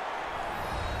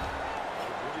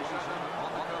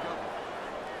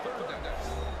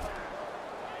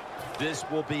 This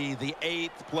will be the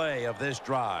 8th play of this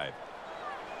drive.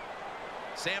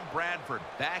 Sam Bradford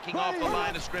backing off the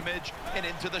line of scrimmage and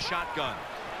into the shotgun.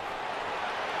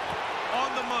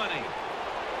 On the money.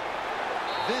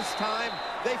 This time,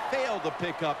 they failed to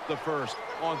pick up the first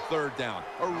on 3rd down.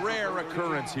 A rare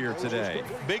occurrence here today.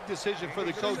 Big decision for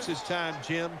the coach this time,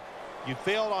 Jim. You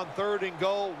failed on 3rd and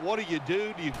goal. What do?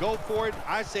 Do you go for it?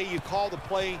 I say you call the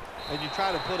play and you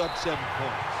try to put up 7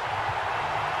 points.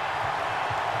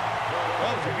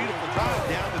 Well, it's a beautiful drive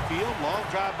down the field. Long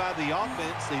drive by the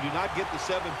offense. They do not get the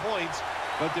 7 points,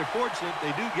 but they're fortunate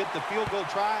they do get the field goal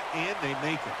try, and they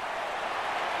make it.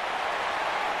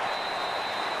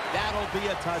 That'll be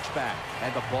a touchback,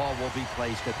 and the ball will be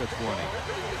placed at the 20.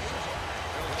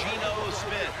 Geno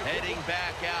Smith heading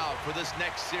back out for this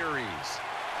next series.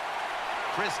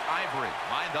 Chris Ivory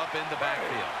lined up in the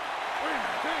backfield.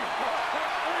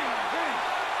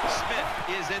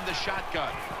 Smith is in the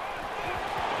shotgun.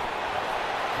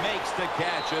 Makes the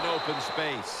catch in open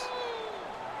space.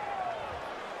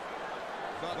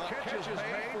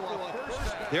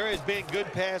 There has been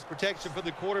good pass protection for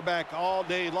the quarterback all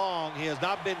day long. He has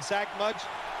not been sacked much,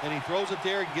 and he throws it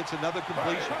there and gets another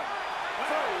completion.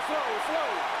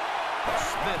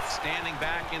 Smith standing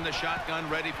back in the shotgun,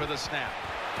 ready for the snap.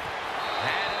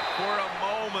 Had it for a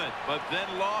moment, but then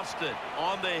lost it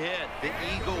on the hit. The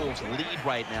Eagles lead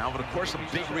right now, but of course a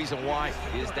big reason why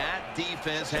is that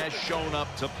defense has shown up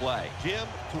to play. Jim,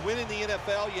 to win in the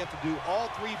NFL, you have to do all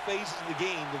three phases of the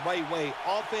game the right way.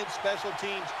 Offense, special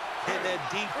teams, and that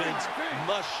defense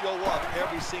must show up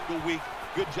every single week.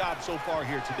 Good job so far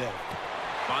here today.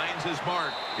 Finds his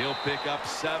mark. He'll pick up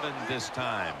 7 this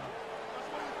time.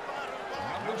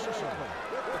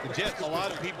 The Jets, a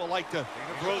lot of people like to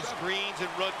throw screens and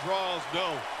run draws.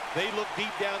 No, they look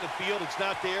deep down the field. It's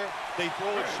not there. They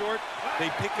throw it short. They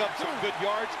pick up some good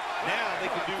yards. Now they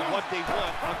can do what they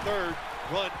want on third,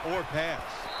 run or pass.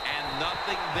 And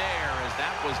nothing there as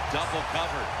that was double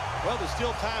covered. Well, there's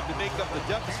still time to make up the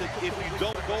deficit if you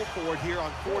don't go for it here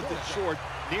on 4th and short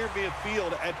near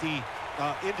midfield at the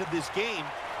end of this game.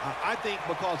 I think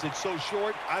because it's so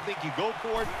short, I think you go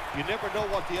for it. You never know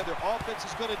what the other offense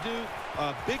is going to do.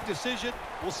 Big decision.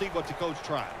 We'll see what the coach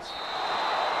tries.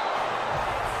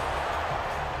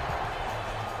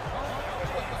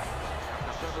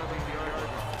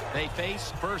 They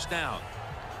face first down.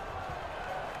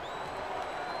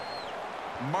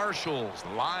 Marshall's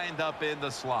lined up in the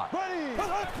slot.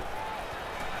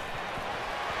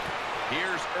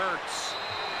 Here's Ertz.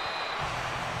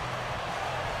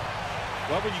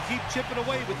 Well, when you keep chipping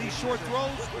away with these short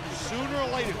throws, sooner or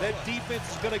later that defense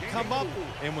is going to come up,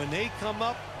 and when they come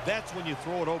up, that's when you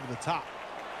throw it over the top.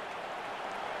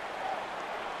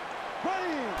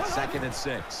 2nd and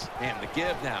 6. And the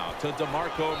give now to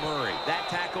DeMarco Murray. That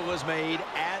tackle was made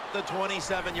at the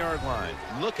 27-yard line.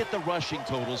 Look at the rushing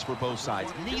totals for both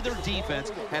sides. Neither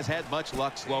defense has had much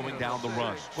luck slowing down the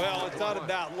run. Well, it's not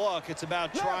about luck. It's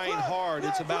about trying hard.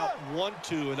 It's about want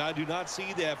to, and I do not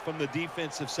see that from the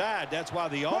defensive side. That's why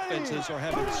the offenses are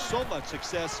having so much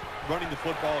success running the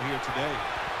football here today.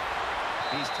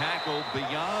 He's tackled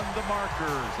beyond the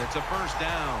markers. It's a first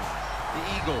down. The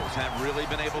Eagles have really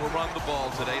been able to run the ball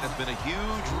today. That's been a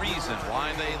huge reason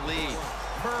why they lead.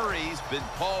 Murray's been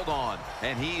called on,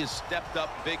 and he has stepped up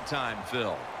big time,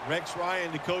 Phil. Rex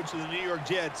Ryan, the coach of the New York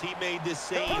Jets, he made this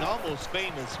saying almost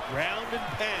famous, ground and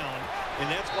pound, and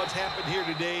that's what's happened here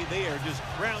today. They are just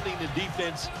grounding the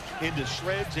defense into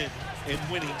shreds and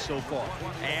winning so far.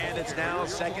 And it's now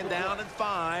 2nd down and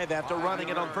 5 after running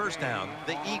it on first down.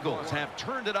 The Eagles have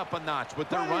turned it up a notch with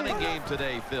their running game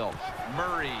today, Phil.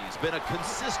 Murray's been a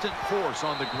consistent force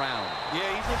on the ground. Yeah,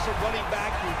 he's just a running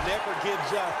back who never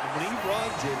gives up. When he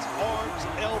runs, it's arms,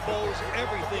 elbows,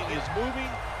 everything is moving,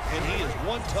 and he is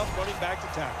one tough running back to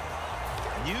tackle.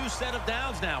 New set of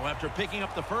downs now after picking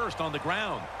up the first on the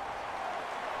ground.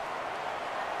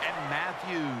 And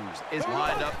Matthews is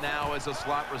lined up now as a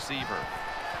slot receiver.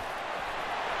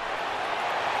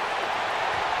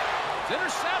 It's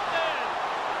intercepted.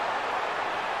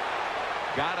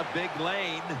 Got a big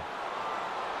lane.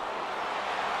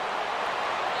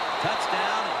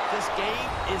 Touchdown. This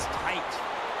game is tight.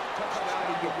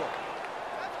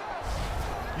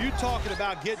 You talking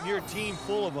about getting your team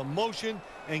full of emotion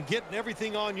and getting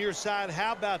everything on your side.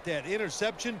 How about that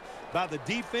interception by the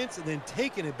defense and then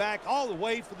taking it back all the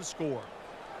way for the score?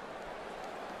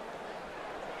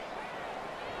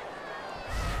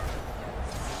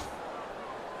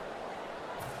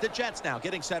 The Jets now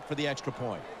getting set for the extra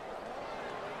point.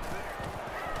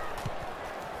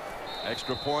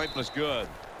 Extra point was good.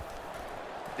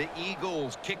 The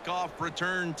Eagles kickoff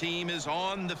return team is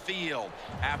on the field.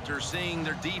 After seeing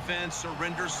their defense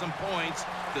surrender some points,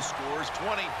 the score is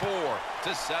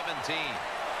 24-17.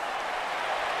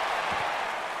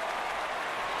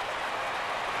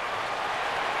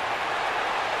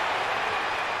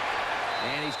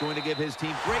 And he's going to give his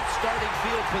team great starting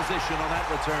field position on that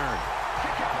return.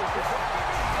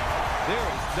 There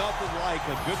is nothing like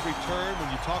a good return when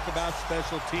you talk about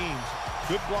special teams.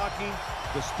 Good blocking.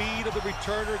 The speed of the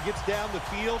returner gets down the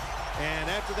field, and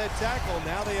after that tackle,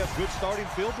 now they have good starting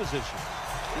field position.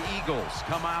 The Eagles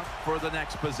come out for the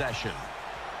next possession.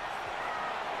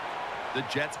 The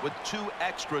Jets with 2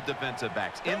 extra defensive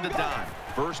backs in the dime.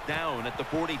 First down at the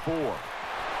 44. Murray's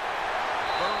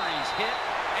hit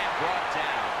and brought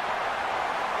down.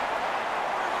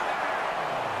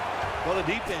 Well, the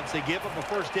defense, they give up a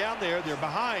first down there. They're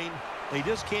behind. They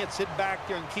just can't sit back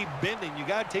there and keep bending. You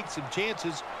got to take some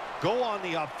chances. Go on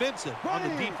the offensive, on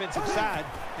the defensive side,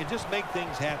 and just make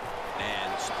things happen.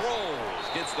 And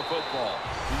Sproles gets the football.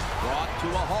 He's brought to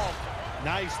a halt.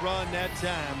 Nice run that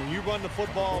time. When you run the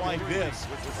football like this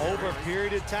over a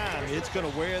period of time, it's going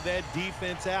to wear that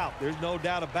defense out. There's no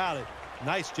doubt about it.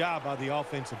 Nice job by the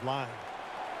offensive line.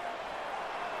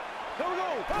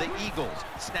 The Eagles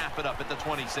snap it up at the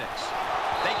 26.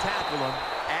 They tackle him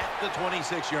at the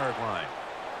 26-yard line.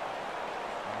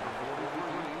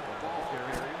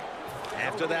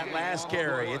 After that last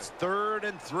carry, it's 3rd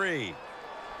and 3.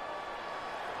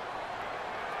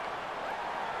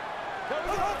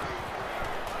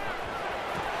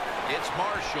 It's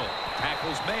Marshall.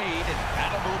 Tackle's made, and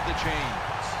that'll move the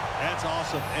chains. That's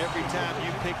awesome. Every time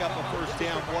you pick up a first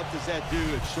down, what does that do?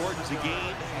 It shortens the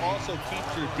game, also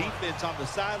keeps your defense on the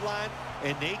sideline,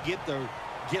 and they get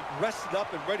rested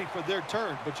up and ready for their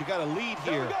turn. But you got a lead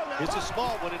here. It's a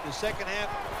small one in the second half.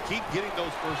 Keep getting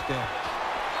those first downs.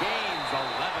 Gains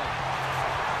 11.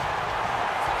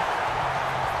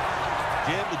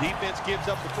 Jim, the defense gives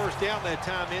up the first down that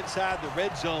time inside the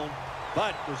red zone,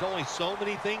 but there's only so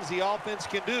many things the offense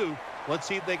can do. Let's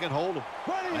see if they can hold them.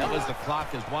 Well, as the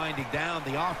clock is winding down,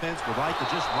 the offense would like to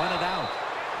just run it out.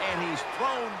 And he's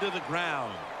thrown to the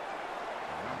ground.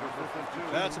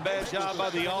 That's a bad job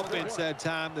by the offense that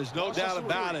time. There's no doubt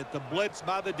about it. The blitz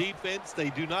by the defense,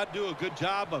 they do not do a good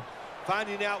job of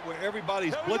finding out where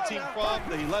everybody's blitzing from.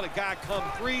 They let a guy come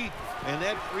free, and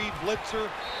that free blitzer,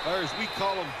 or as we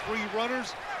call them, free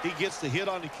runners, he gets the hit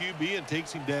on the QB and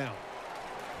takes him down.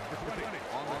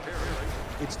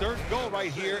 It's 3rd and goal right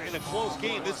here in a close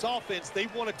game. This offense, they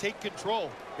want to take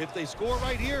control. If they score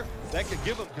right here, that could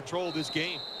give them control of this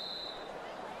game.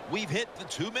 We've hit the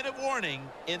 2-minute warning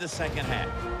in the second half.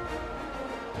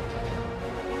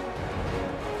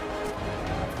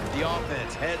 The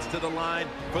offense heads to the line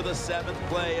for the 7th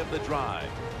play of the drive.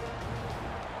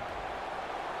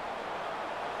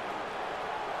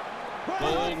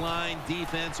 Goal line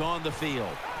defense on the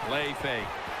field. Play fake.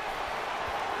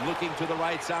 Looking to the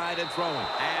right side and throwing.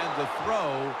 And the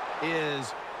throw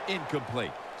is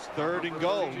incomplete. It's 3rd and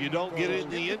goal. You don't get it in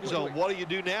the end zone. What do you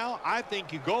do now? I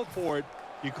think you go for it.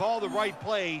 You call the right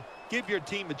play. Give your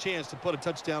team a chance to put a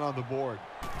touchdown on the board.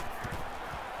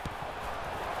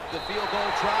 The field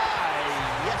goal try.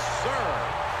 Yes, sir.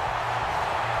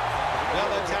 Well,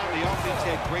 that time the offense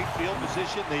had great field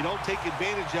position. They don't take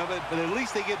advantage of it, but at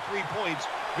least they get 3 points.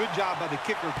 Good job by the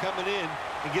kicker coming in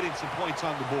and getting some points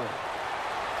on the board.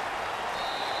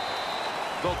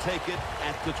 They'll take it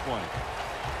at the 20.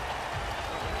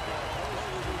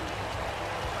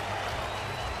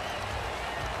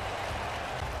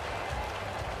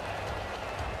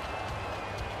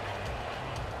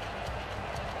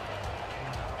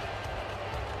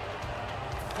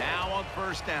 Now on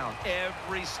first down,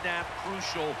 every snap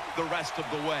crucial the rest of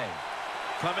the way.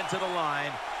 Coming to the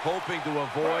line, hoping to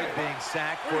avoid being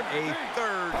sacked for a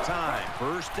 3rd time.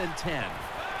 1st and 10.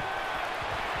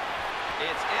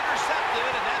 It's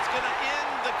intercepted, and that's going to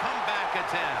end the comeback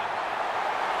attempt.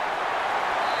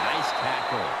 Nice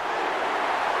tackle.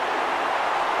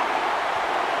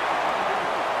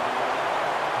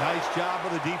 Nice job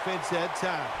of the defense that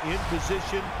time. In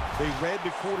position, they read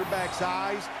the quarterback's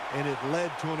eyes, and it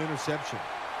led to an interception.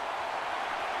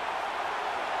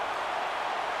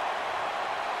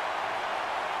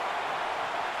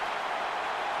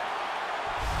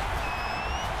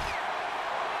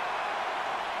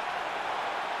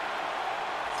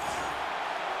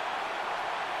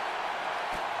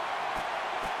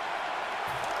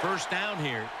 First down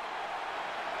here.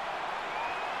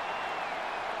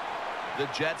 The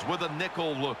Jets with a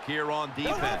nickel look here on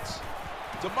defense.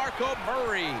 DeMarco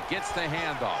Murray gets the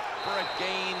handoff for a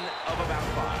gain of about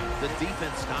 5. The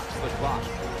defense stops the clock.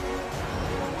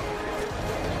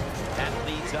 That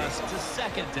leads us to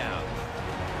 2nd down.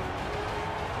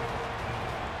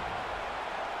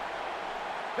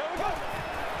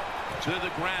 To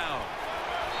the ground.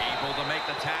 Able to make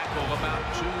the tackle about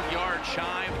 2 yards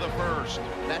shy of the 1st.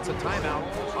 That's a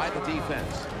timeout by the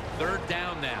defense. 3rd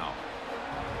down now.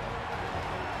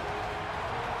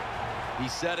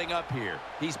 He's setting up here.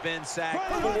 He's been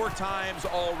sacked 4 times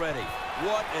already.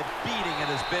 What a beating it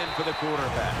has been for the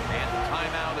quarterback. And the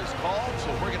timeout is called,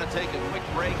 so we're going to take a quick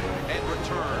break and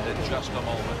return in just a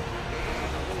moment.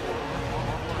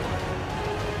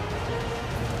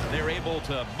 They're able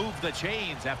to move the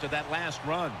chains after that last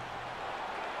run.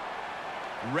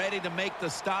 Ready to make the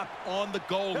stop on the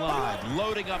goal line.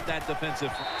 Loading up that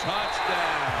defensive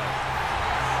touchdown.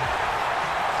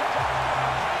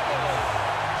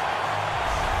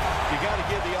 You got got to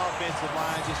give the offensive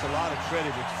line just a lot of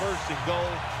credit. It's first and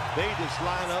goal. They just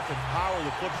line up and power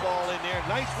the football in there.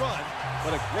 Nice run,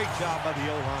 but a great job by the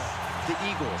O-line. The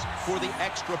Eagles for the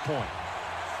extra point.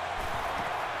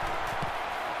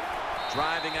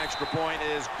 Driving extra point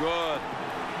is good.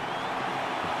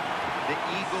 The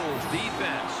Eagles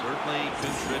defense certainly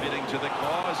contributing to the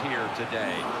cause here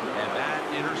today. And that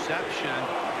interception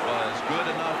was good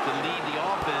enough to lead the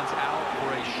offense out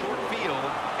for a short field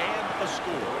and a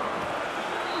score.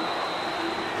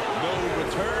 No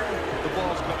return. The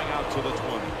ball's coming out to the 20.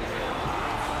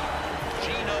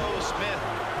 Geno Smith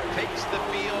takes the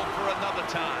field for another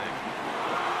time.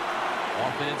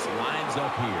 Offense lines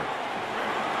up here.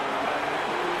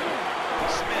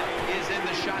 Smith is in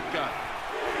the shotgun.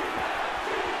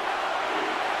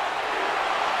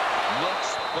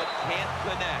 Looks but can't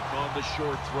connect on the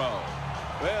short throw.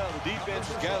 Well, the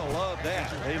defense has got to love that.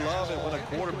 They love it when a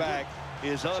quarterback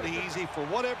is uneasy for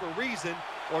whatever reason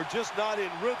or just not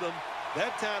in rhythm.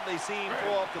 That time they see him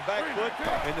throw off the back foot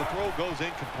and the throw goes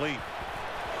incomplete.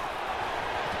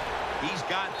 He's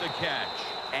got the catch.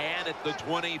 And at the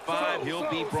 25, he'll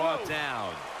be brought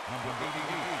down.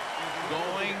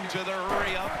 Going to the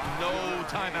hurry up. No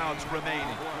timeouts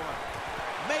remaining.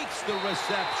 Makes the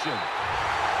reception.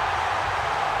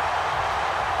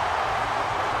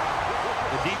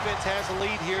 The defense has a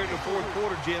lead here in the fourth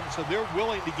quarter, Jim, so they're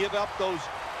willing to give up those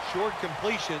short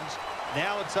completions.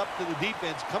 Now it's up to the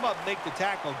defense. Come up and make the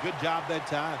tackle. Good job that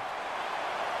time.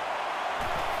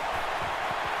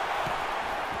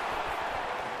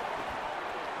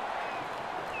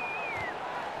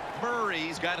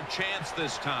 Murray's got a chance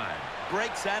this time.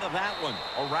 Breaks out of that one.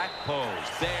 A rack pose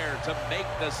there to make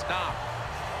the stop.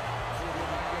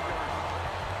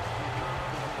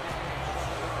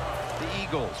 The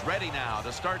Eagles ready now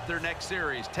to start their next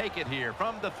series. Take it here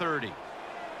from the 30.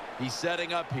 He's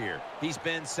setting up here. He's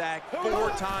been sacked 4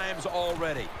 times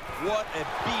already. What a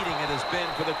beating it has been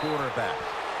for the quarterback.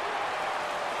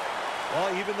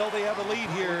 Well, even though they have a lead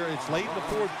here, it's late in the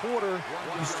fourth quarter.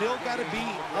 You still got to be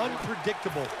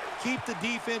unpredictable. Keep the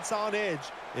defense on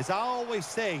edge. As I always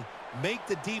say, make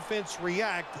the defense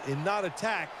react and not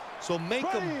attack. So make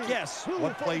them guess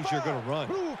what plays you're going to run.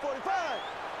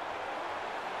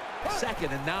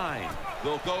 2nd and 9.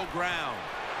 They'll go ground.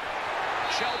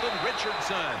 Sheldon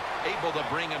Richardson able to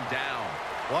bring him down.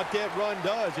 What that run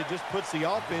does, it just puts the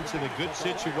offense in a good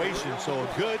situation. So a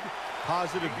good,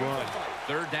 positive run.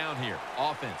 3rd down here.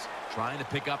 Offense trying to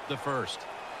pick up the first.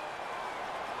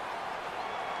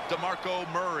 DeMarco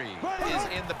Murray is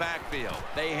in the backfield.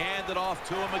 They hand it off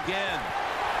to him again.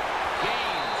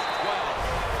 Gains 12.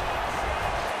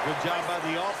 Good job by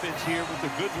the offense here with a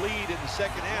good lead in the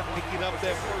second half, picking up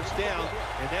that first down,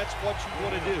 and that's what you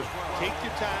want to do. Take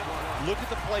your time, look at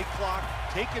the play clock,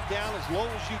 take it down as low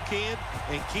as you can,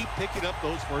 and keep picking up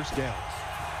those first downs.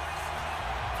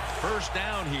 1st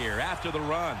down here after the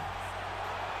run.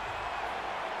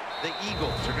 The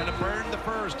Eagles are going to burn the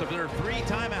first of their 3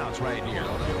 timeouts right here.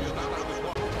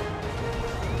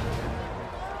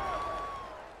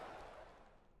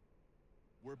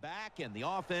 We're back, and the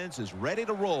offense is ready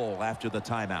to roll after the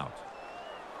timeout.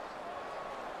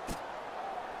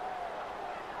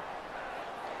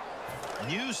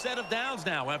 New set of downs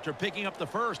now after picking up the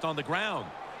first on the ground.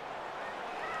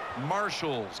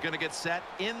 Marshall's going to get set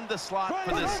in the slot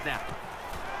for this snap.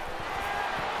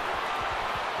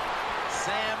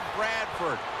 Sam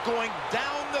Bradford going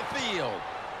down the field.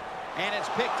 And it's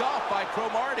picked off by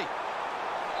Cromartie.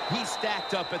 He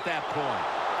stacked up at that point.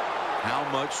 How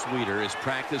much sweeter is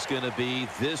practice going to be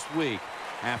this week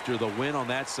after the win on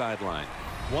that sideline?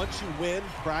 Once you win,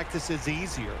 practice is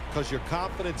easier because your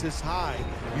confidence is high.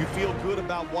 You feel good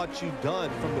about what you've done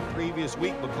from the previous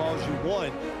week because you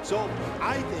won. So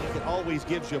I think it always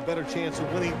gives you a better chance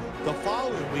of winning the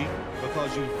following week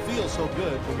because you feel so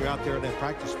good when you're out there in that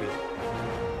practice field.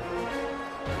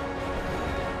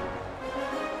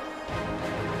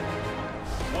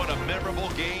 What a memorable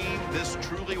game this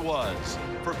truly was.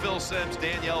 For Phil Simms,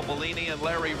 Danielle Bellini, and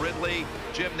Larry Ridley,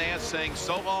 Jim Nance saying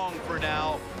so long for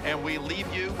now, and we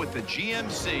leave you with the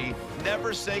GMC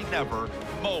Never Say Never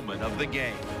moment of the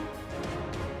game.